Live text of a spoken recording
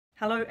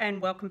Hello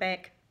and welcome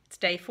back. It's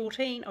day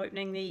 14,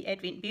 opening the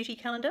Advent Beauty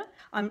calendar.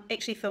 I'm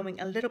actually filming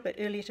a little bit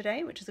earlier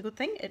today, which is a good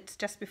thing. It's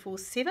just before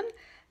 7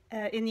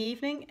 in the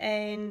evening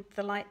and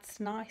the light's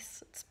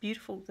nice. It's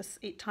beautiful this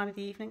time of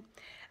the evening.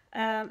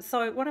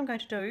 So what I'm going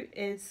to do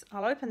is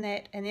I'll open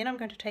that and then I'm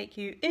going to take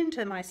you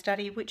into my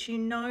study, which you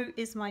know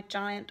is my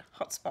giant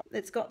hotspot.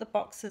 It's got the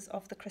boxes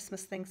of the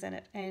Christmas things in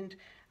it and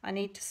I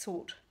need to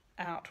sort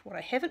out what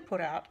I haven't put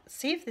out,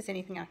 see if there's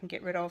anything I can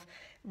get rid of,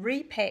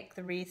 repack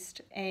the rest,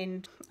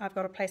 and I've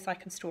got a place I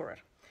can store it.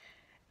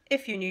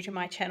 If you're new to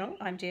my channel,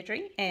 I'm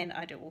Deirdre and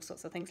I do all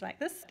sorts of things like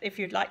this. If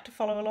you'd like to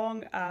follow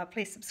along,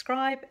 please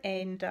subscribe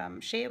and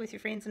share with your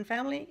friends and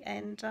family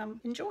and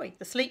enjoy.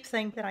 The sleep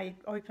thing that I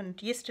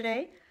opened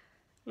yesterday,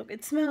 look,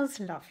 it smells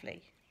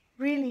lovely.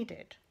 Really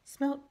did.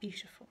 Smelled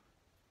beautiful.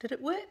 Did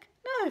it work?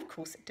 No, of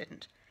course it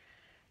didn't.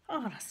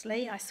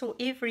 Honestly, I saw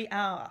every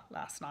hour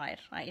last night.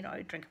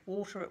 I, drink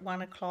water at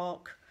 1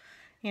 o'clock,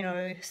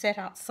 sat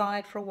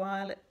outside for a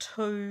while at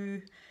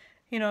 2,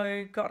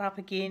 got up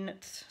again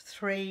at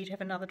 3 to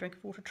have another drink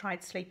of water,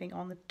 tried sleeping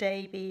on the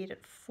day bed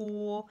at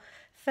 4,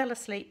 fell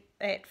asleep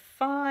at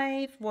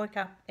 5, woke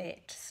up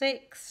at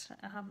 6,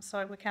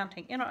 so we're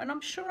counting, and I'm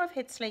sure I've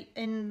had sleep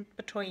in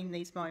between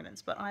these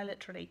moments, but I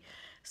literally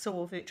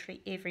saw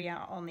virtually every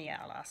hour on the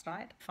hour last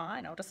night.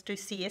 Fine, I'll just do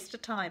siesta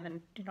time,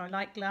 and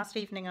like last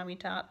evening I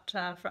went out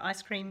for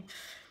ice cream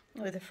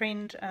with a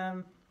friend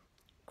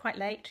quite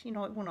late,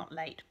 well, not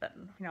late, but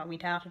I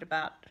went out at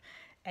about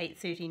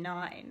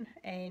 8:39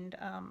 and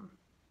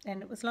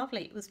it was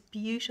lovely. It was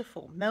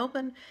beautiful.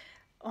 Melbourne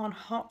on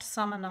hot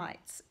summer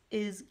nights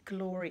is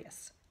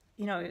glorious.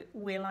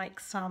 We're like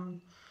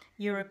some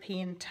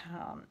European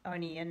town,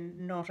 only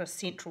in not a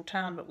central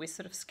town, but we're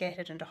sort of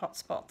scattered into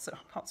hotspots.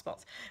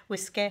 We're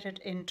scattered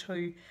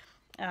into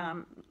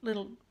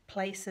little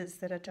places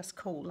that are just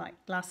cool. Like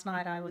last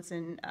night I was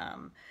in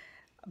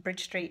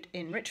Bridge Street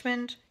in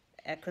Richmond,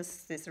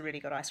 because there's a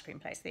really good ice cream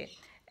place there.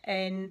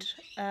 And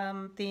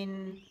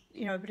then,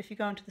 but if you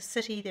go into the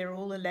city, there are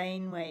all the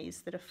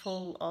laneways that are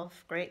full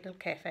of great little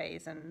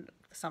cafes and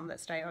some that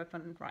stay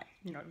open right,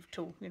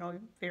 till,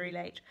 very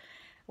late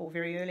or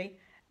very early.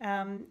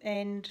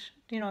 And,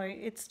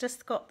 it's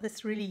just got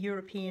this really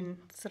European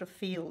sort of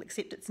feel,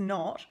 except it's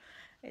not.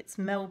 It's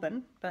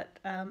Melbourne, but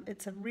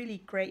it's a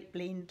really great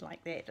blend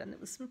like that. And it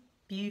was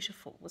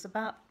beautiful. It was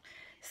about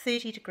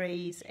 30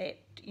 degrees at,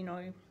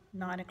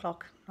 9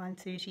 o'clock,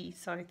 9:30,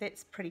 so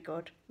that's pretty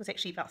good. It was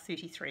actually about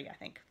 33, I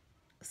think.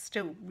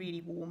 Still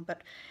really warm, but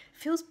it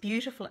feels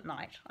beautiful at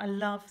night. I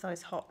love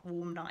those hot,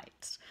 warm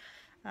nights.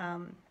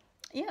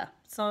 Yeah,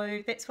 so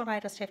that's what I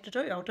just have to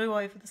do. I'll do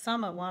over the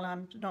summer while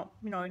I'm not,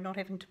 not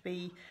having to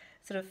be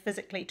sort of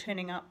physically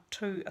turning up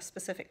to a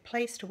specific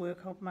place to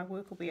work. My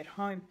work will be at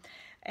home.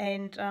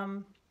 And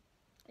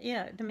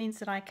yeah, it means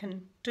that I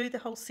can do the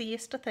whole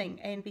siesta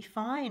thing and be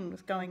fine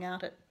with going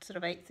out at sort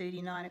of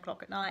 8:30, 9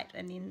 o'clock at night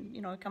and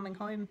then, coming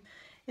home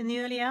in the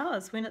early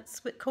hours when it's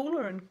a bit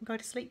cooler and go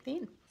to sleep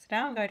then. So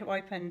now I'm going to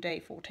open day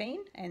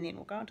 14 and then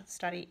we'll go into the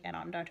study and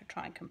I'm going to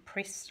try and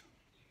compress,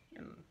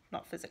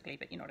 not physically,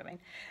 but you know what I mean,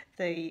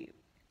 the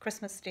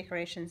Christmas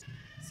decorations.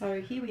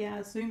 So here we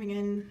are zooming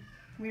in.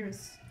 Where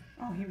is,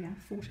 oh, here we are,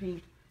 14,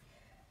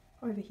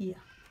 over here.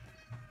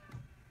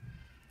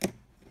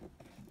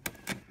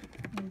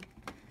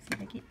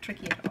 They get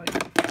trickier to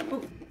open.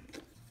 Oh,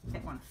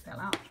 that one fell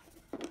out.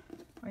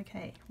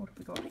 Okay, what have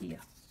we got here?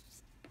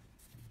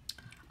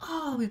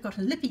 Oh, we've got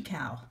a Lippy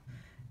Cow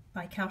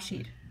by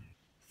Cowshed.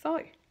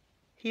 So,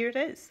 here it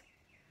is.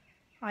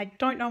 I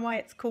don't know why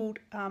it's called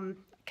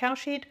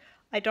Cowshed.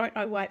 I don't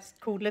know why it's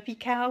called Lippy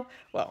Cow.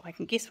 Well, I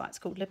can guess why it's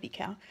called Lippy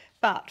Cow.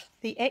 But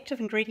the active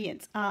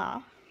ingredients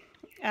are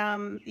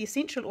the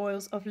essential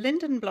oils of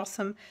linden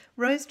blossom,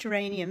 rose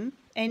geranium,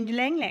 and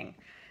ylang ylang.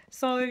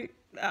 So,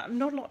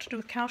 not a lot to do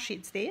with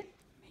cowsheds there.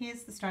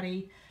 Here's the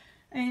study,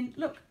 and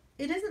look,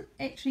 it isn't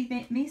actually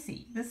that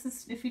messy. This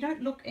is, if you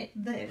don't look at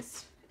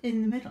this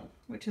in the middle,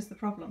 which is the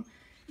problem,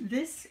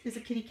 this is a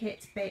kitty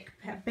cat's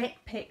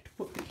backpack to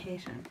put the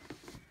cat in.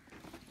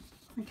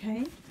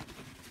 Okay,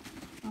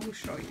 I will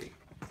show you.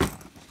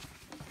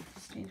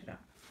 Stand it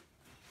up.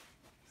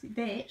 See,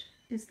 that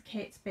is the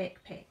cat's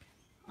backpack.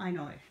 I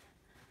know.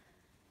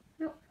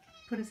 Look,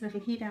 put his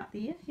little head out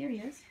there. Here he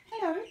is.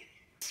 Hello.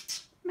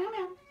 Meow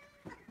meow.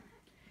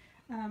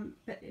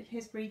 But it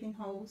has breathing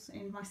holes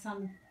and my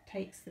son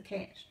takes the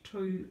cat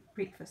to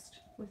breakfast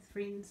with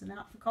friends and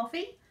out for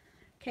coffee.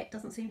 Cat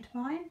doesn't seem to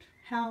mind,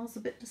 howls a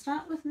bit to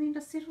start with and then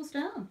just settles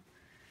down.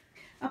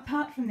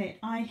 Apart from that,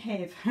 I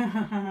have,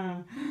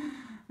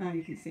 oh,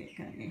 you can see it,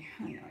 can't you?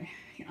 I know.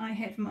 I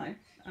have my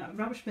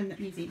rubbish bin that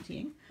needs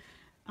emptying.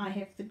 I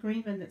have the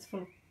green bin that's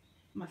full of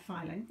my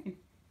filing and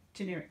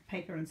generic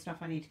paper and stuff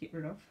I need to get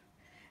rid of.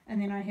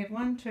 And then I have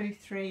 1, 2,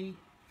 3,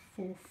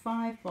 4,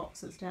 5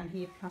 boxes down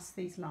here plus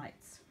these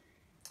lights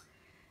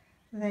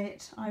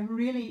that I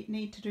really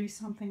need to do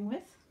something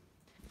with.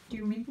 Do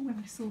you remember when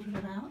I sorted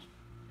it out?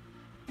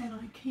 And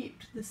I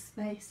kept this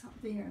space up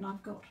there and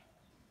I've got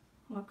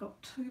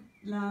 2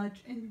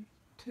 large and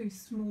 2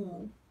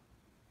 small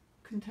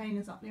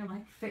containers up there, and I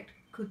in fact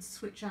could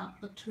switch out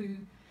the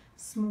 2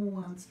 small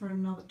ones for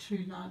another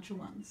 2 larger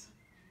ones.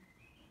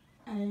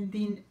 And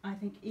then I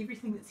think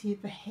everything that's here,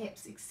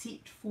 perhaps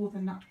except for the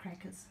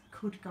nutcrackers,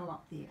 could go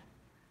up there.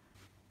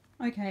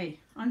 Okay,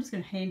 I'm just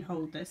going to hand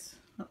hold this.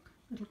 Look,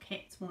 little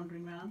cats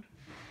wandering around.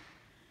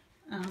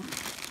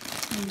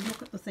 And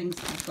look at the things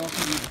I've got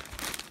in there.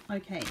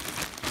 Okay,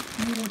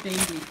 more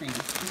dangly things.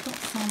 I've got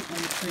some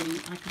on the tree.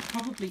 I could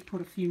probably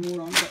put a few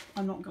more on, but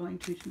I'm not going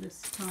to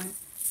this time.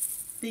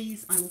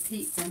 These I will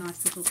keep. They're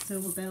nice little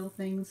silver bell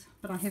things,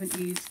 but I haven't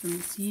used them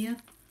this year.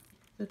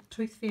 The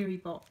Tooth Fairy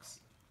box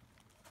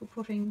for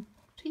putting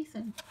teeth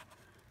in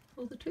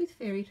for the Tooth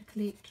Fairy to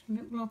collect, and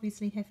it will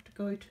obviously have to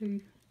go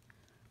to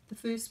the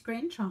first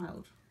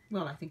grandchild.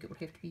 Well, I think it would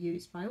have to be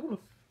used by all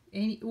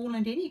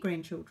and any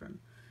grandchildren,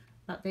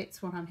 but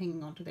that's what I'm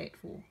hanging on to that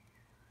for.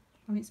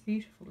 I mean, it's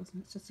beautiful, isn't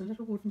it? It's just a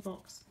little wooden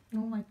box,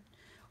 and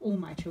all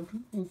my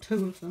children, all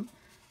 2 of them,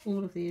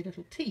 all of their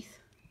little teeth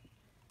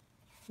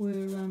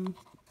were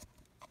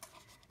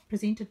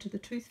presented to the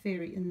Tooth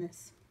Fairy in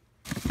this.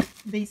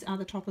 These are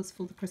the toppers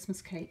for the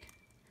Christmas cake.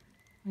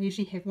 I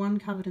usually have one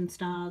covered in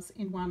stars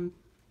and one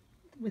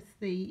with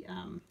the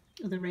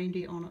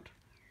reindeer on it.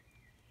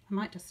 I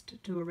might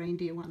just do a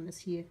reindeer one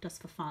this year,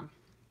 just for fun.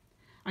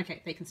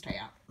 Okay, they can stay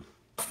out.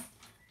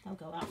 They'll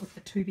go out with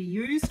the to be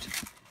used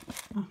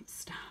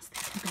stars.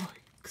 They can go,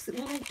 because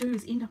all they do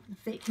is end up in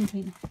the vacuum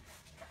cleaner.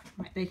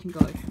 Right, they can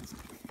go.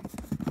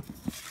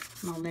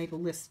 And I'll label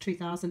this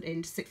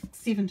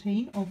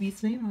 2017,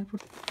 obviously. When I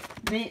put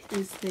that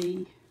is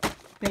the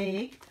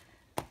bag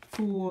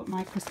for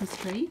my Christmas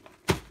tree.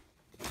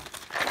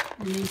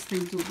 And these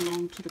things will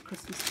belong to the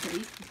Christmas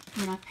tree.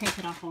 When I pack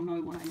it up, I'll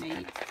know what I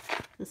need.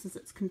 This is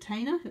its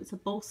container. It's a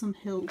Balsam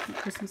Hill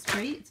Christmas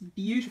tree. It's a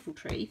beautiful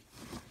tree.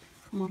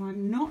 And what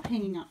I'm not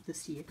hanging up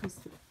this year, because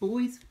the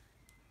boys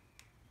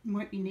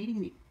won't be needing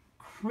any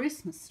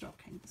Christmas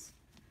stockings.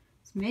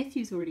 So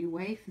Matthew's already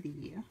away for the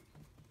year.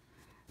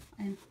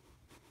 And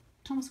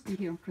Thomas will be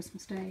here on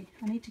Christmas Day.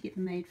 I need to get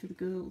them made for the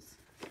girls.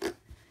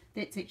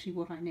 That's actually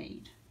what I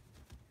need.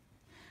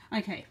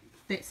 Okay,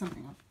 that's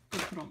something I've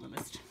got to put on the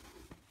list.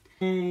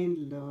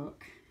 And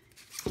look,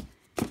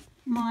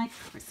 my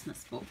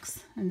Christmas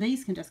books. And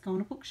these can just go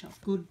on a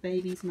bookshelf. Good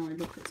Babies No.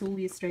 Look, it's all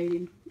the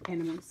Australian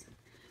animals.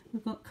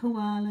 We've got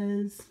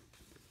koalas.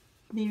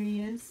 There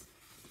he is.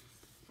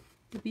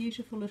 The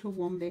beautiful little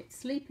wombat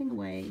sleeping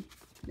away.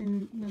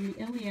 Then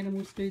when the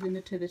animals do the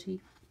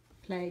nativity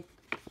play.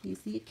 Here's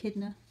the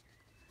echidna.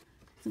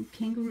 Some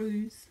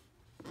kangaroos.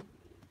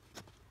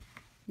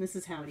 This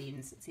is how it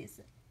ends. It says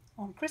that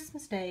on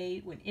Christmas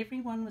Day, when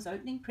everyone was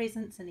opening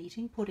presents and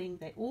eating pudding,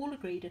 they all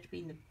agreed it had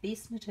been the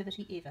best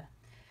nativity ever.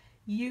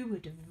 You were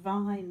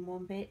divine,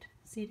 Wombat,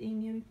 said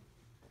Emu.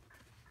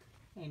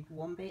 And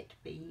Wombat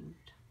beamed.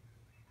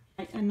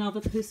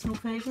 Another personal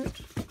favourite,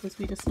 because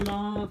we just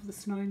love the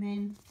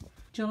snowman.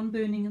 John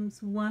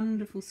Burningham's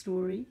wonderful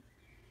story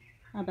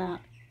about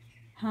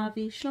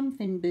Harvey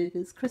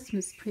Schlumfenberger's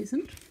Christmas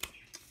present.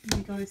 There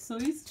you go,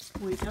 Suze.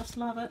 We just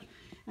love it.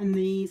 And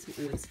these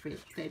are always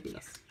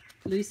fabulous.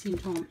 Lucy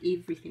and Tom,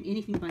 everything.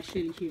 Anything by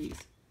Shirley Hughes.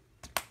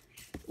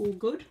 All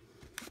good.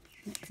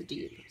 That's a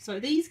deal. So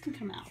these can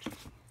come out.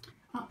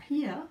 Up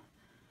here,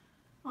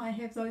 I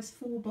have those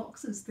 4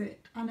 boxes that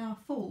are now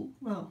full.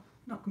 Well,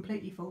 not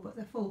completely full, but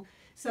they're full.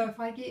 So if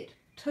I get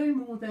 2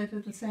 more that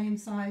are the same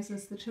size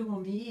as the 2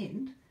 on the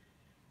end,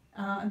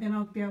 and then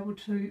I'll be able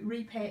to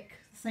repack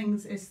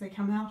things as they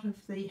come out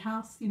of the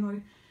house, you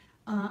know,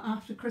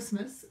 after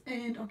Christmas,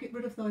 and I'll get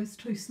rid of those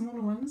 2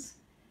 smaller ones.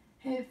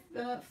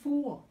 Have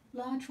 4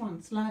 large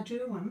ones,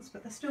 larger ones,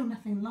 but they're still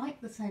nothing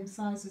like the same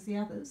size as the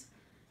others.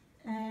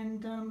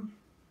 And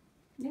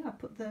yeah, I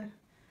put the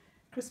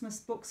Christmas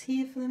books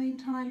here for the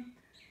meantime.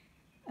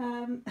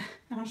 And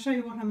I'll show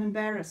you what I'm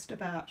embarrassed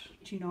about.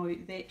 You know,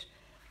 that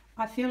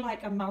I feel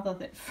like a mother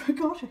that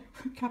forgot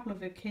a couple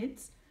of her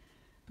kids,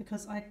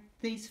 because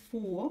these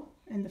 4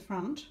 in the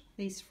front,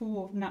 these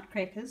 4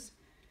 nutcrackers,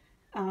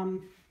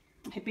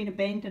 had been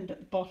abandoned at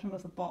the bottom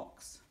of the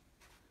box.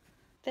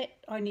 That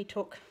only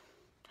took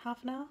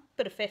half an hour,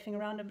 bit of faffing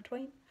around in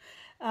between,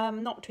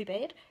 not too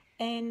bad,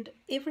 and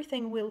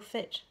everything will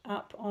fit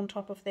up on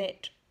top of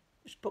that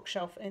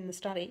bookshelf in the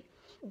study,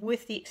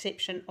 with the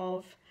exception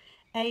of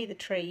A, the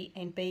tree,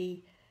 and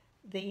B,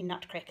 the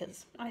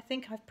nutcrackers. I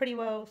think I've pretty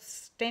well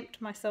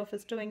stamped myself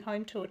as doing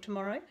home tour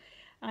tomorrow.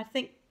 I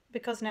think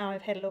because now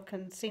I've had a look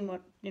and seen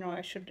what, you know,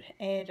 I should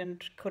add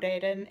and could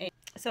add in.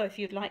 So if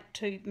you'd like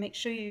to make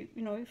sure you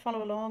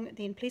follow along,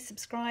 then please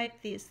subscribe.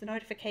 There's the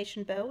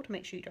notification bell to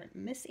make sure you don't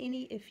miss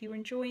any. If you're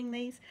enjoying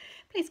these,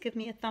 please give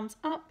me a thumbs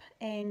up,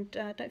 and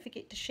don't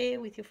forget to share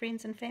with your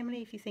friends and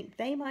family if you think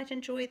they might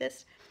enjoy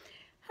this.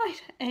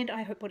 Right, and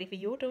I hope whatever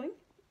you're doing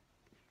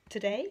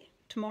today,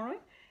 tomorrow,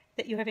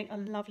 that you're having a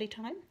lovely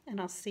time,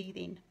 and I'll see you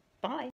then. Bye.